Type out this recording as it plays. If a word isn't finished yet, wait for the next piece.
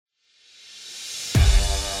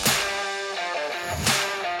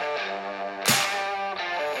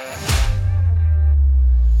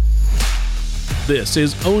This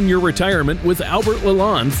is Own Your Retirement with Albert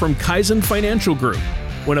Lalonde from Kaizen Financial Group.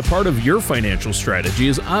 When a part of your financial strategy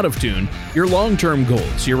is out of tune, your long-term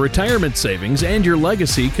goals, your retirement savings, and your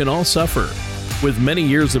legacy can all suffer. With many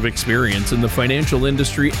years of experience in the financial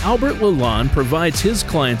industry, Albert Lalonde provides his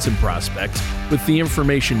clients and prospects with the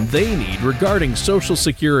information they need regarding Social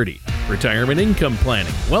Security, retirement income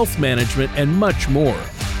planning, wealth management, and much more.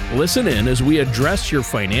 Listen in as we address your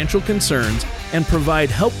financial concerns and provide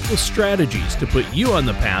helpful strategies to put you on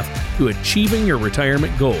the path to achieving your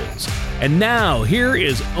retirement goals. And now, here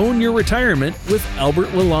is Own Your Retirement with Albert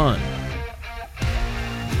Lalonde.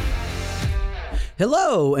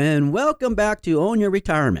 Hello, and welcome back to Own Your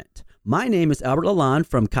Retirement. My name is Albert Lalonde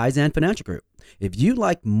from Kaizen Financial Group. If you'd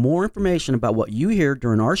like more information about what you hear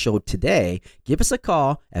during our show today, give us a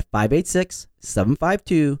call at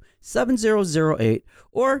 586-752-7008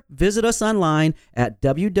 or visit us online at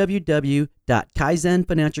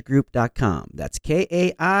www.kaizenfinancialgroup.com. That's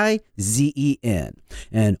Kaizen.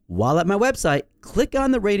 And while at my website, click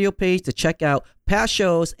on the radio page to check out past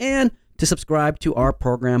shows and to subscribe to our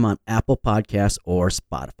program on Apple Podcasts or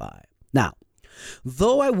Spotify. Now,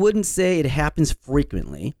 though I wouldn't say it happens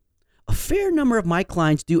frequently, a fair number of my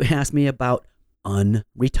clients do ask me about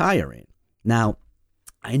unretiring. Now,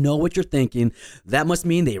 I know what you're thinking. That must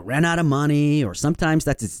mean they ran out of money, or sometimes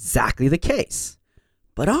that's exactly the case.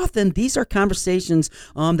 But often these are conversations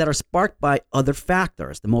that are sparked by other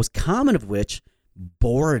factors, the most common of which,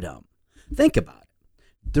 boredom. Think about it.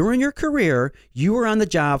 During your career, you were on the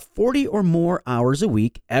job 40 or more hours a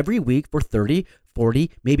week, every week for 30,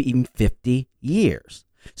 40, maybe even 50 years.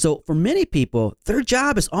 So for many people, their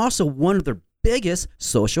job is also one of their biggest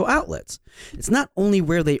social outlets. It's not only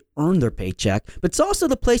where they earn their paycheck, but it's also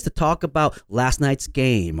the place to talk about last night's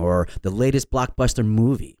game or the latest blockbuster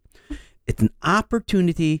movie. It's an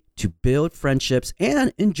opportunity to build friendships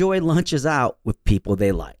and enjoy lunches out with people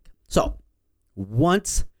they like. So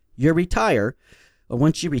once you retire,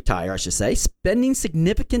 spending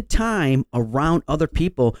significant time around other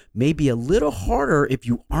people may be a little harder if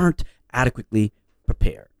you aren't adequately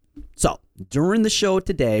prepared. So, during the show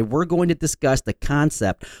today, we're going to discuss the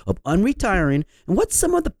concept of unretiring and what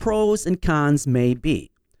some of the pros and cons may be.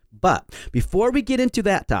 But before we get into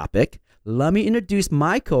that topic, let me introduce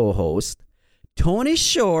my co-host, Tony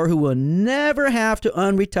Shore, who will never have to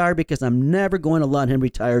unretire because I'm never going to let him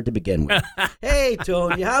retire to begin with. Hey,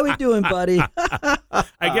 Tony, how we doing, buddy?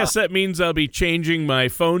 I guess that means I'll be changing my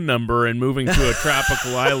phone number and moving to a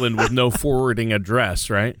tropical island with no forwarding address,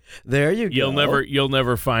 right? There you go. You'll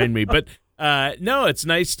never find me. But no, it's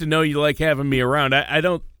nice to know you like having me around. I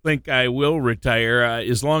don't think I will retire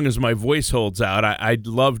as long as my voice holds out. I'd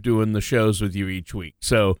love doing the shows with you each week.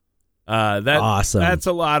 So awesome. That's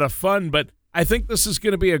a lot of fun. But I think this is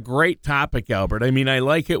going to be a great topic, Albert. I mean, I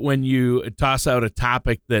like it when you toss out a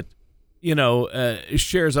topic that,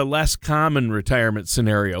 shares a less common retirement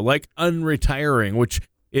scenario, like unretiring, which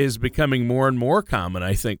is becoming more and more common,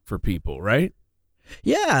 I think, for people, right?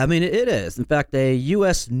 Yeah, I mean, it is. In fact, a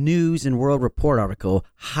U.S. News and World Report article,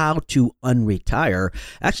 How to Unretire,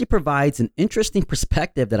 actually provides an interesting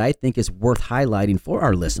perspective that I think is worth highlighting for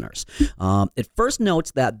our listeners. It first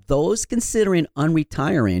notes that those considering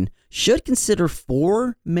unretiring should consider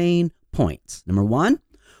four main points. Number one,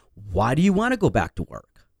 why do you want to go back to work?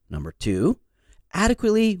 Number two,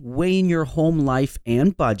 adequately weighing your home life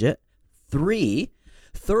and budget. 3,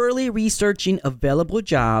 thoroughly researching available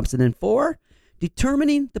jobs. And then 4,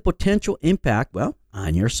 determining the potential impact,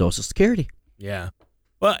 on your Social Security. Yeah.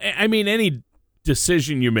 Well, I mean, any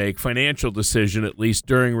decision you make, financial decision at least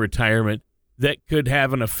during retirement, that could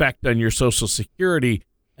have an effect on your Social Security,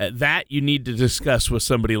 that you need to discuss with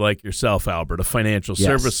somebody like yourself, Albert, a financial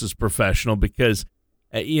services professional, because,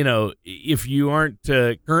 if you aren't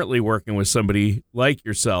currently working with somebody like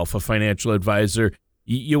yourself, a financial advisor,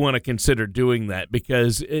 you want to consider doing that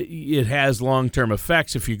because it has long-term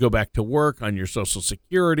effects if you go back to work on your Social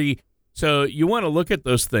Security. So you want to look at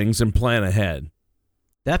those things and plan ahead.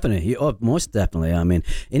 Definitely. Most definitely. I mean,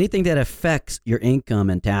 anything that affects your income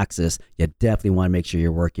and taxes, you definitely want to make sure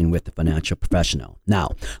you're working with a financial professional.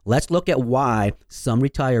 Now, let's look at why some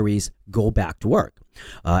retirees go back to work.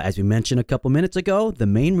 As we mentioned a couple minutes ago, the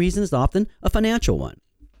main reason is often a financial one.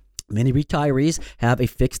 Many retirees have a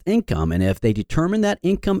fixed income, and if they determine that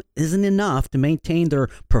income isn't enough to maintain their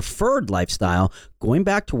preferred lifestyle, going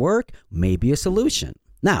back to work may be a solution.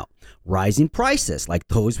 Now, rising prices like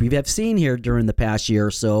those we have seen here during the past year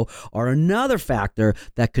or so are another factor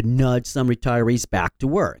that could nudge some retirees back to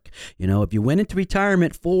work. If you went into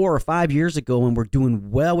retirement 4 or 5 years ago and were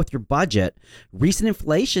doing well with your budget, recent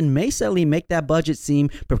inflation may suddenly make that budget seem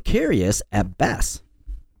precarious at best.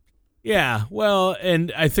 Yeah, well,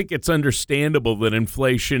 and I think it's understandable that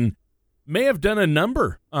inflation may have done a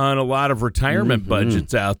number on a lot of retirement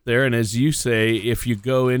budgets out there. And as you say, if you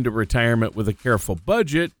go into retirement with a careful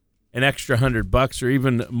budget, an extra $100 or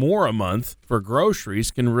even more a month for groceries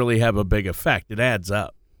can really have a big effect. It adds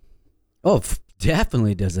up. Oh,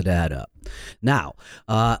 definitely does it add up. Now,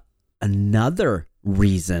 another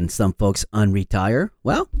reason some folks unretire,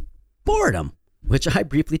 well, boredom, which I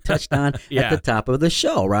briefly touched on Yeah. at the top of the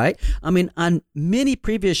show, right? I mean, on many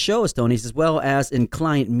previous shows, Tony, as well as in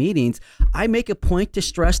client meetings, I make a point to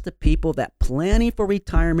stress to people that planning for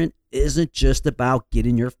retirement isn't just about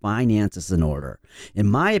getting your finances in order. In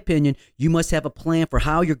my opinion, you must have a plan for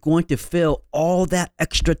how you're going to fill all that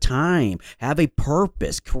extra time, have a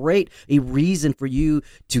purpose, create a reason for you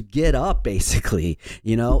to get up, basically.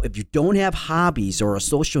 You know, if you don't have hobbies or a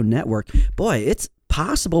social network, boy, it's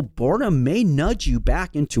possible boredom may nudge you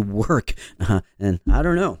back into work. And I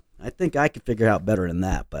don't know. I think I could figure out better than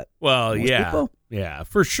that. But Well, yeah,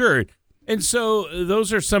 for sure. And so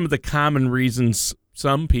those are some of the common reasons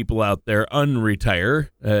some people out there unretire,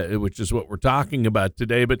 which is what we're talking about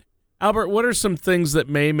today. But Albert, what are some things that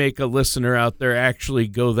may make a listener out there actually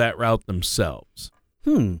go that route themselves?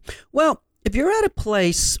 Well, if you're at a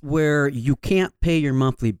place where you can't pay your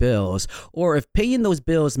monthly bills, or if paying those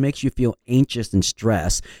bills makes you feel anxious and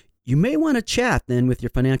stressed, you may want to chat then with your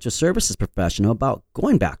financial services professional about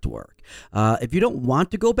going back to work. If you don't want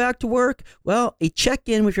to go back to work, well, a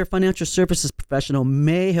check-in with your financial services professional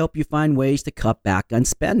may help you find ways to cut back on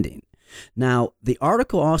spending. Now, the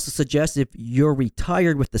article also suggests if you're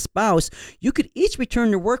retired with a spouse, you could each return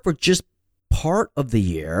to work for just part of the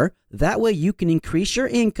year. That way you can increase your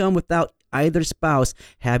income without either spouse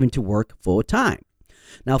having to work full time.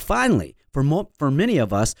 Now, finally, for many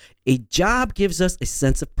of us, a job gives us a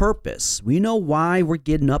sense of purpose. We know why we're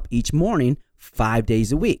getting up each morning 5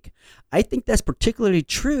 days a week. I think that's particularly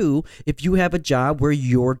true if you have a job where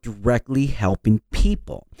you're directly helping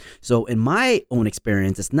people. So in my own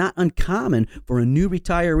experience, it's not uncommon for a new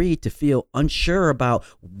retiree to feel unsure about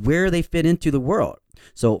where they fit into the world.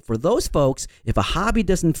 So for those folks, if a hobby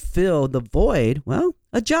doesn't fill the void, well,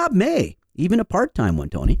 a job may, even a part-time one,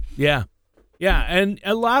 Tony. Yeah, and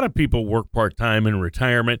a lot of people work part-time in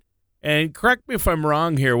retirement. And correct me if I'm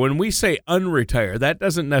wrong here, when we say unretire, that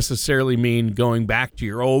doesn't necessarily mean going back to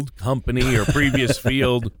your old company or previous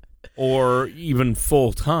field or even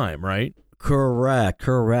full-time, right?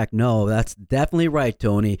 Correct. No, that's definitely right,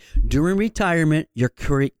 Tony. During retirement, your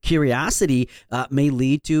curiosity may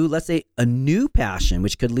lead to, let's say, a new passion,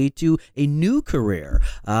 which could lead to a new career.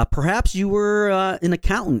 Perhaps you were an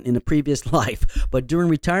accountant in a previous life, but during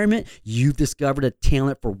retirement, you've discovered a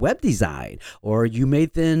talent for web design, or you may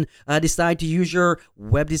then decide to use your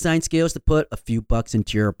web design skills to put a few bucks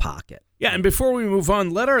into your pocket. Yeah, and before we move on,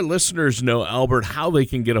 let our listeners know, Albert, how they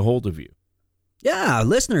can get a hold of you. Yeah,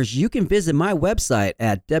 listeners, you can visit my website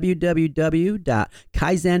at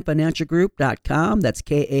www.kaizenfinancialgroup.com. That's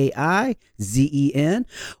KAIZEN.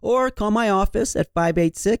 Or call my office at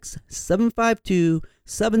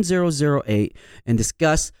 586-752-7008 and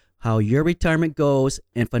discuss how your retirement goals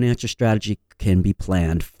and financial strategy can be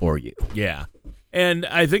planned for you. Yeah. And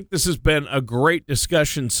I think this has been a great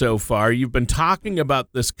discussion so far. You've been talking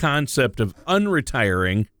about this concept of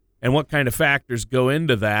unretiring and what kind of factors go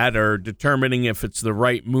into that or determining if it's the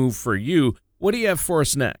right move for you. What do you have for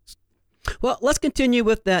us next? Well, let's continue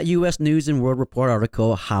with that U.S. News and World Report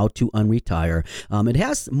article, How to Unretire. It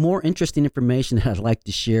has more interesting information that I'd like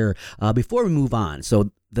to share before we move on.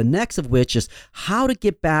 So the next of which is how to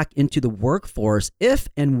get back into the workforce if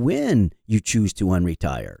and when you choose to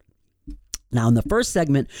unretire. Now, in the first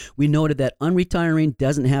segment, we noted that unretiring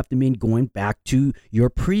doesn't have to mean going back to your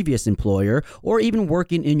previous employer or even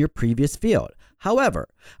working in your previous field. However,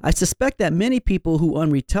 I suspect that many people who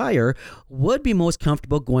unretire would be most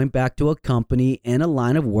comfortable going back to a company and a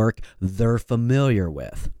line of work they're familiar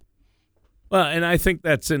with. Well, and I think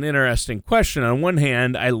that's an interesting question. On one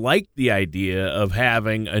hand, I like the idea of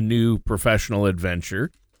having a new professional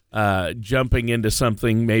adventure. Jumping into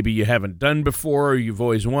something maybe you haven't done before or you've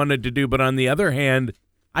always wanted to do. But on the other hand,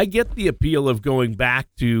 I get the appeal of going back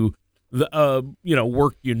to the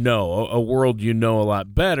work a world a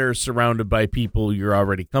lot better, surrounded by people you're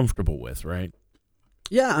already comfortable with, right?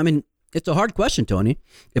 Yeah, I mean, it's a hard question, Tony.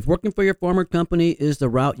 If working for your former company is the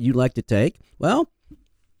route you'd like to take, well,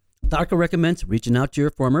 the article recommends reaching out to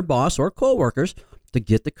your former boss or coworkers to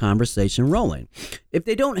get the conversation rolling. If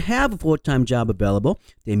they don't have a full-time job available,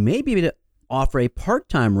 they may be able to offer a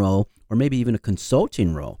part-time role or maybe even a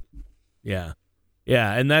consulting role. Yeah,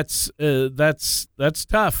 and that's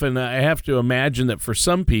tough. And I have to imagine that for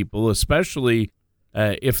some people, especially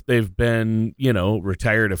if they've been,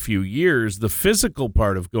 retired a few years, the physical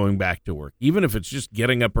part of going back to work, even if it's just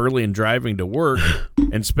getting up early and driving to work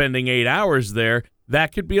and spending 8 hours there,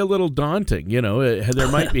 that could be a little daunting. There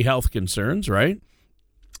might be health concerns, right?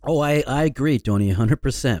 Oh, I agree, Tony,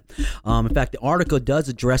 100%. In fact, the article does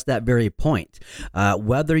address that very point.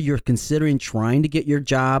 Whether you're considering trying to get your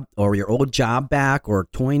job or your old job back or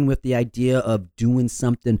toying with the idea of doing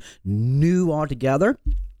something new altogether,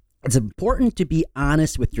 it's important to be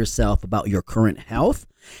honest with yourself about your current health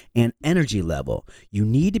and energy level. You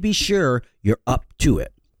need to be sure you're up to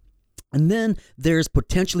it. And then there's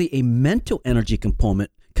potentially a mental energy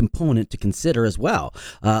component to consider as well.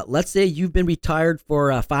 Let's say you've been retired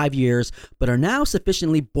for 5 years, but are now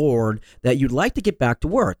sufficiently bored that you'd like to get back to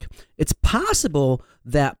work. It's possible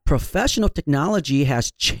that professional technology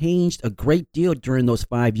has changed a great deal during those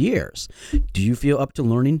 5 years. Do you feel up to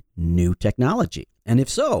learning new technology? And if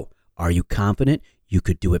so, are you confident you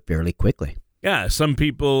could do it fairly quickly? Yeah, some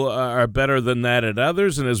people are better than that at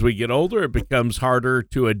others, and as we get older, it becomes harder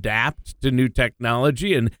to adapt to new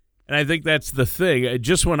technology, and I think that's the thing.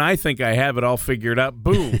 Just when I think I have it all figured out,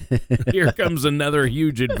 boom, here comes another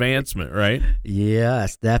huge advancement, right?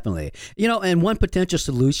 Yes, definitely. And one potential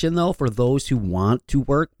solution, though, for those who want to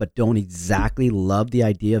work but don't exactly love the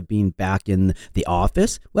idea of being back in the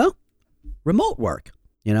office, well, remote work.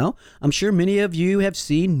 I'm sure many of you have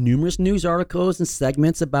seen numerous news articles and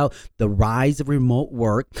segments about the rise of remote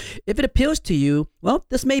work. If it appeals to you, well,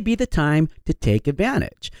 this may be the time to take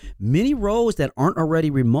advantage. Many roles that aren't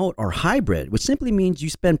already remote are hybrid, which simply means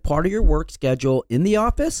you spend part of your work schedule in the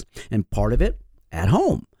office and part of it at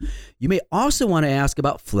home. You may also want to ask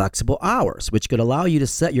about flexible hours, which could allow you to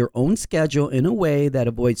set your own schedule in a way that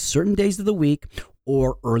avoids certain days of the week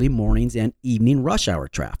or early mornings and evening rush hour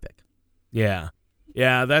traffic.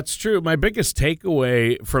 Yeah, that's true. My biggest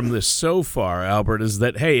takeaway from this so far, Albert, is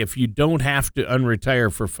that, hey, if you don't have to unretire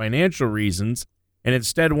for financial reasons and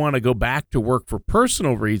instead want to go back to work for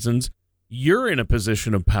personal reasons, you're in a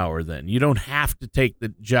position of power then. You don't have to take the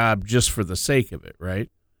job just for the sake of it, right?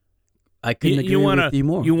 I couldn't agree with you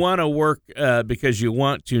more. You want to work because you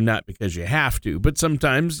want to, not because you have to. But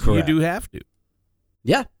sometimes Correct. You do have to.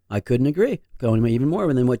 Yeah, I couldn't agree. Going even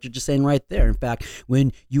more than what you're just saying right there. In fact,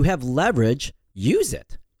 when you have leverage, use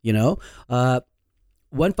it.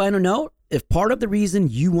 One final note, if part of the reason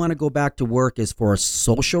you want to go back to work is for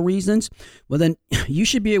social reasons, well, then you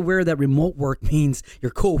should be aware that remote work means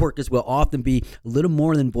your coworkers will often be a little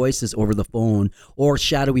more than voices over the phone or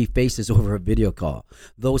shadowy faces over a video call.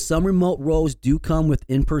 Though some remote roles do come with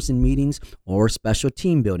in-person meetings or special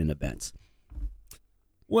team building events.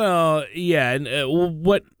 Well, yeah, and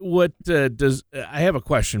what does I have a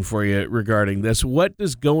question for you regarding this? What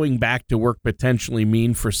does going back to work potentially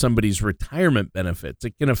mean for somebody's retirement benefits?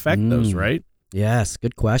 It can affect those, right? Yes,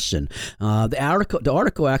 good question. The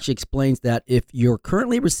article actually explains that if you're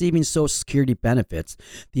currently receiving Social Security benefits,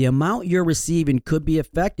 the amount you're receiving could be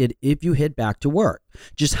affected if you head back to work.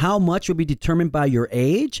 Just how much will be determined by your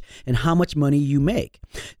age and how much money you make.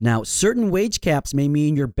 Now, certain wage caps may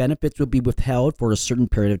mean your benefits will be withheld for a certain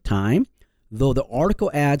period of time, though the article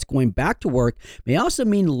adds going back to work may also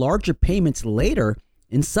mean larger payments later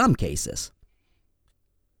in some cases.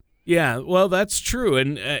 Yeah, well, that's true.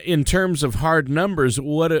 And in terms of hard numbers,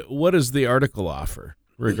 what does the article offer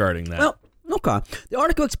regarding that? Well, okay. The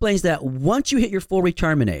article explains that once you hit your full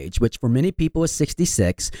retirement age, which for many people is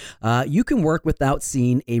 66, you can work without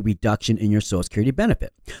seeing a reduction in your Social Security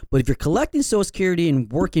benefit. But if you're collecting Social Security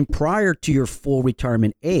and working prior to your full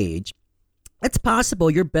retirement age, it's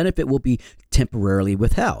possible your benefit will be temporarily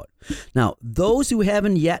withheld. Now, those who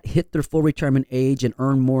haven't yet hit their full retirement age and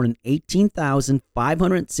earn more than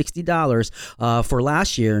 $18,560 for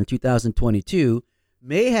last year in 2022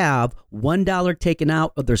 may have $1 taken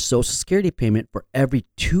out of their Social Security payment for every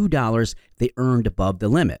 $2 they earned above the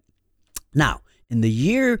limit. Now, in the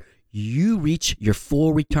year you reach your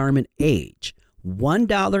full retirement age,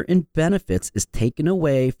 $1 in benefits is taken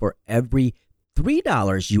away for every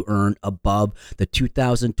 $3 you earn above the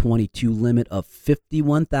 2022 limit of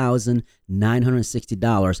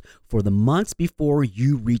 $51,960 for the months before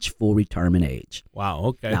you reach full retirement age. Wow,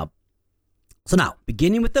 okay. Now,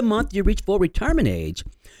 beginning with the month you reach full retirement age,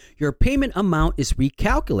 your payment amount is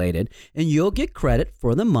recalculated and you'll get credit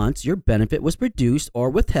for the months your benefit was reduced or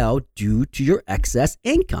withheld due to your excess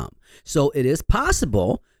income. So it is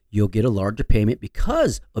possible you'll get a larger payment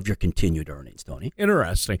because of your continued earnings, Tony.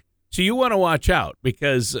 Interesting. So you want to watch out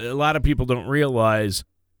because a lot of people don't realize,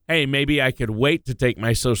 hey, maybe I could wait to take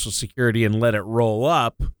my Social Security and let it roll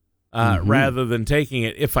up rather than taking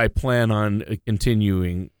it if I plan on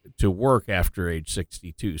continuing to work after age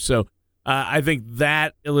 62. So I think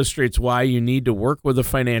that illustrates why you need to work with a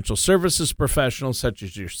financial services professional such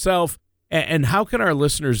as yourself. And how can our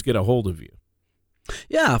listeners get a hold of you?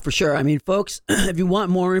 Yeah, for sure. I mean, folks, if you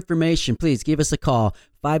want more information, please give us a call,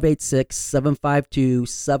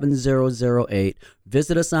 586-752-7008.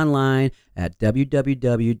 Visit us online at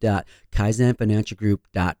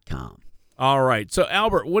www.kaizenfinancialgroup.com. All right. So,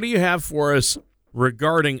 Albert, what do you have for us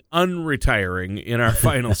regarding unretiring in our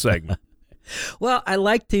final segment? Well, I'd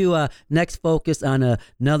like to next focus on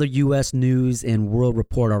another U.S. News and World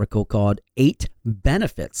Report article called 8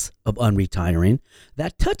 Benefits of Unretiring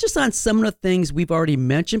that touches on some of the things we've already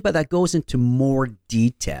mentioned, but that goes into more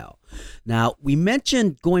detail. Now, we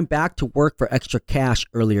mentioned going back to work for extra cash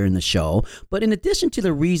earlier in the show, but in addition to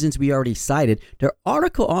the reasons we already cited, the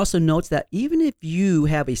article also notes that even if you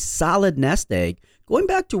have a solid nest egg, going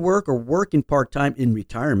back to work or working part-time in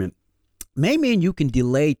retirement may mean you can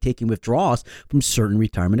delay taking withdrawals from certain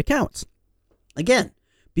retirement accounts. Again,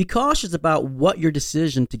 be cautious about what your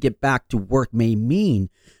decision to get back to work may mean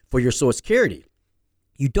for your Social Security.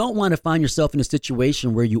 You don't want to find yourself in a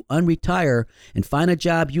situation where you unretire and find a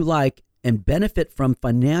job you like and benefit from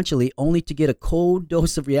financially only to get a cold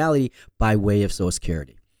dose of reality by way of Social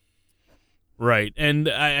Security. Right. And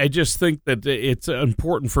I just think that it's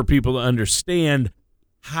important for people to understand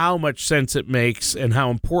how much sense it makes and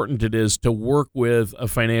how important it is to work with a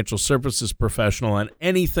financial services professional on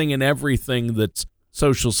anything and everything that's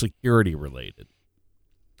Social Security related.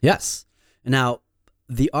 Yes. Now,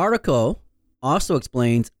 the article also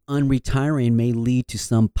explains unretiring may lead to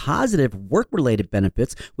some positive work-related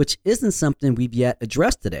benefits, which isn't something we've yet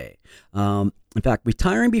addressed today. In fact,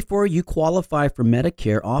 retiring before you qualify for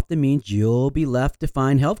Medicare often means you'll be left to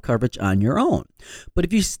find health coverage on your own. But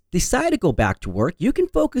if you decide to go back to work, you can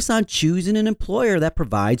focus on choosing an employer that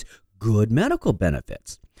provides good medical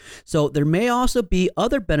benefits. So there may also be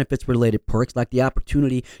other benefits-related perks like the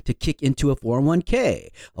opportunity to kick into a 401k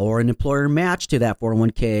or an employer match to that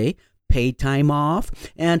 401k, paid time off,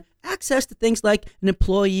 and access to things like an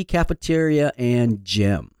employee cafeteria and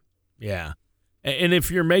gym. Yeah. And if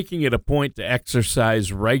you're making it a point to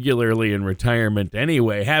exercise regularly in retirement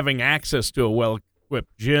anyway, having access to a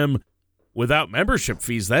well-equipped gym without membership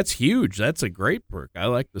fees, that's huge. That's a great perk. I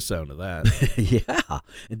like the sound of that. Yeah,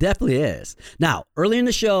 it definitely is. Now, earlier in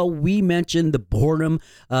the show, we mentioned the boredom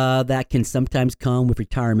that can sometimes come with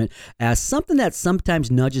retirement as something that sometimes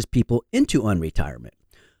nudges people into unretirement.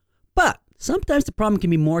 But sometimes the problem can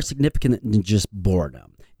be more significant than just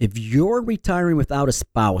boredom. If you're retiring without a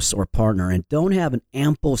spouse or partner and don't have an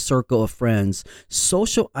ample circle of friends,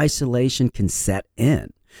 social isolation can set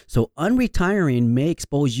in. So unretiring may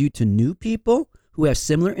expose you to new people who have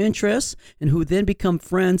similar interests and who then become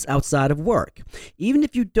friends outside of work. Even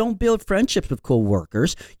if you don't build friendships with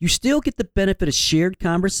coworkers, you still get the benefit of shared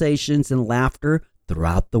conversations and laughter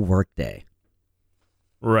throughout the workday.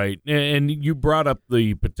 Right. And you brought up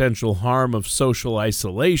the potential harm of social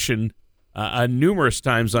isolation numerous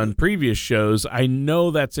times on previous shows. I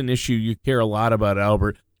know that's an issue you care a lot about,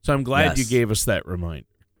 Albert, so I'm glad you gave us that reminder.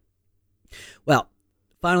 Well,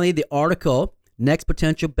 finally, the article, next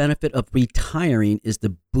potential benefit of retiring is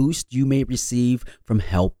the boost you may receive from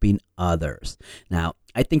helping others. Now,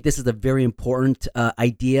 I think this is a very important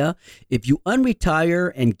idea. If you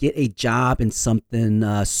unretire and get a job in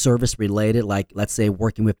something service related, like let's say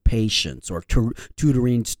working with patients or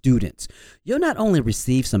tutoring students, you'll not only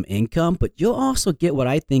receive some income, but you'll also get what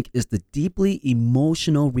I think is the deeply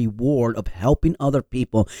emotional reward of helping other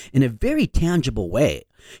people in a very tangible way.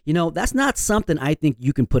 You know, that's not something I think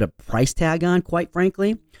you can put a price tag on, quite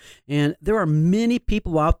frankly. And there are many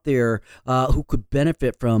people out there who could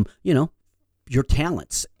benefit from, you know, your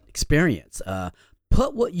talents, experience,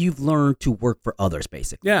 put what you've learned to work for others,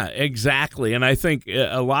 basically. Yeah, exactly. And I think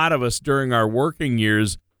a lot of us during our working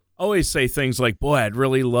years always say things like, boy, I'd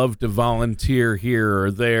really love to volunteer here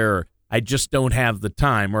or there. I just don't have the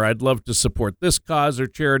time, or I'd love to support this cause or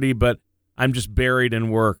charity, but I'm just buried in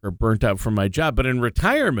work or burnt out from my job. But in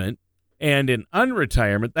retirement and in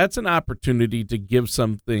unretirement, that's an opportunity to give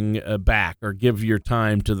something back or give your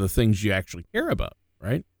time to the things you actually care about,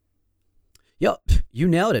 right? Yep, you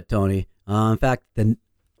nailed it, Tony. In fact, the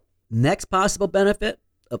next possible benefit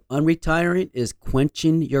of unretiring is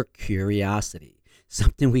quenching your curiosity,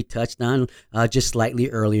 something we touched on just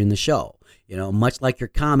slightly earlier in the show. You know, much like your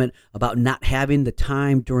comment about not having the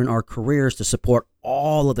time during our careers to support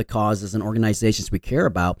all of the causes and organizations we care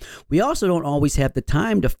about, we also don't always have the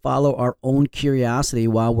time to follow our own curiosity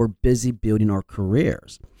while we're busy building our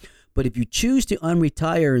careers. But if you choose to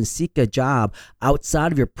unretire and seek a job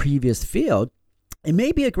outside of your previous field, it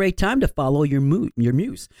may be a great time to follow your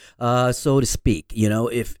muse, so to speak. You know,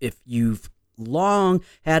 if you've long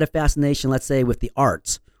had a fascination, let's say, with the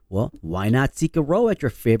arts, well, why not seek a row at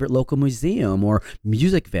your favorite local museum or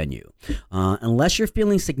music venue? Unless you're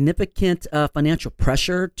feeling significant financial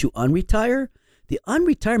pressure to unretire, the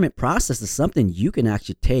unretirement process is something you can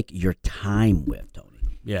actually take your time with,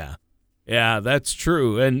 Tony. Yeah, that's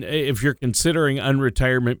true. And if you're considering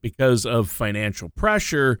unretirement because of financial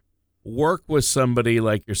pressure, work with somebody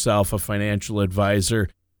like yourself, a financial advisor,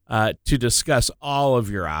 to discuss all of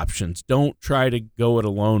your options. Don't try to go it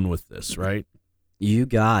alone with this, right? You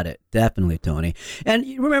got it. Definitely, Tony. And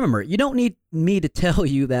remember, you don't need me to tell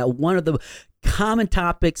you that one of the common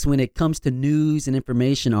topics when it comes to news and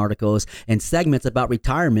information articles and segments about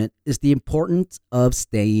retirement is the importance of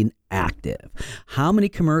staying active. How many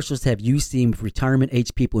commercials have you seen with retirement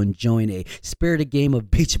age people enjoying a spirited game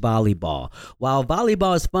of beach volleyball? While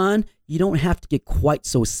volleyball is fun, you don't have to get quite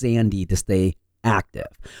so sandy to stay active.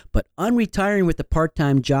 But unretiring with a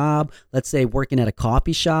part-time job, let's say working at a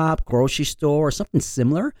coffee shop, grocery store, or something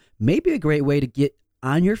similar, may be a great way to get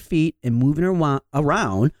on your feet and moving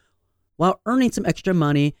around while earning some extra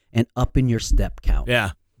money and upping your step count.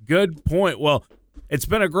 Yeah, good point. Well, it's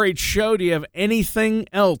been a great show. Do you have anything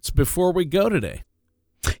else before we go today?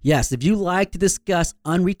 Yes, if you like to discuss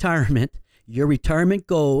unretirement, your retirement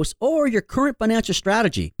goals, or your current financial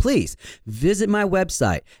strategy, please visit my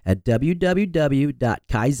website at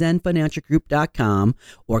www.kaizenfinancialgroup.com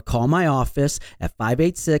or call my office at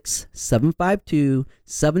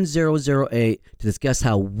 586-752-7008 to discuss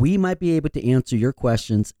how we might be able to answer your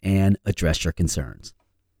questions and address your concerns.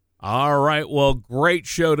 All right. Well, great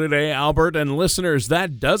show today, Albert. And listeners,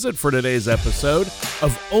 that does it for today's episode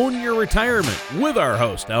of Own Your Retirement with our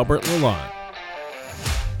host, Albert Lalonde.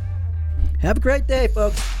 Have a great day,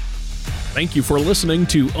 folks. Thank you for listening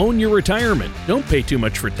to Own Your Retirement. Don't pay too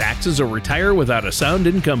much for taxes or retire without a sound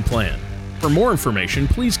income plan. For more information,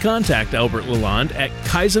 please contact Albert Lalonde at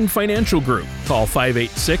Kaizen Financial Group. Call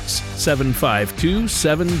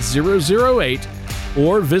 586-752-7008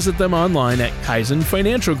 or visit them online at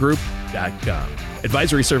KaizenFinancialGroup.com.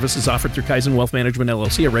 Advisory services offered through Kaizen Wealth Management,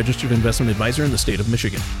 LLC, a registered investment advisor in the state of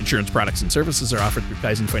Michigan. Insurance products and services are offered through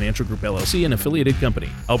Kaizen Financial Group, LLC, an affiliated company.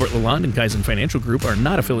 Albert Lalonde and Kaizen Financial Group are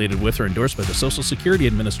not affiliated with or endorsed by the Social Security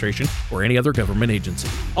Administration or any other government agency.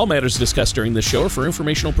 All matters discussed during this show are for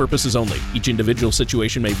informational purposes only. Each individual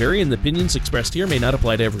situation may vary, and the opinions expressed here may not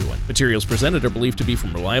apply to everyone. Materials presented are believed to be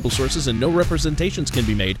from reliable sources, and no representations can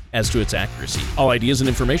be made as to its accuracy. All ideas and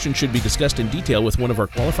information should be discussed in detail with one of our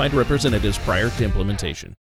qualified representatives prior to implementation.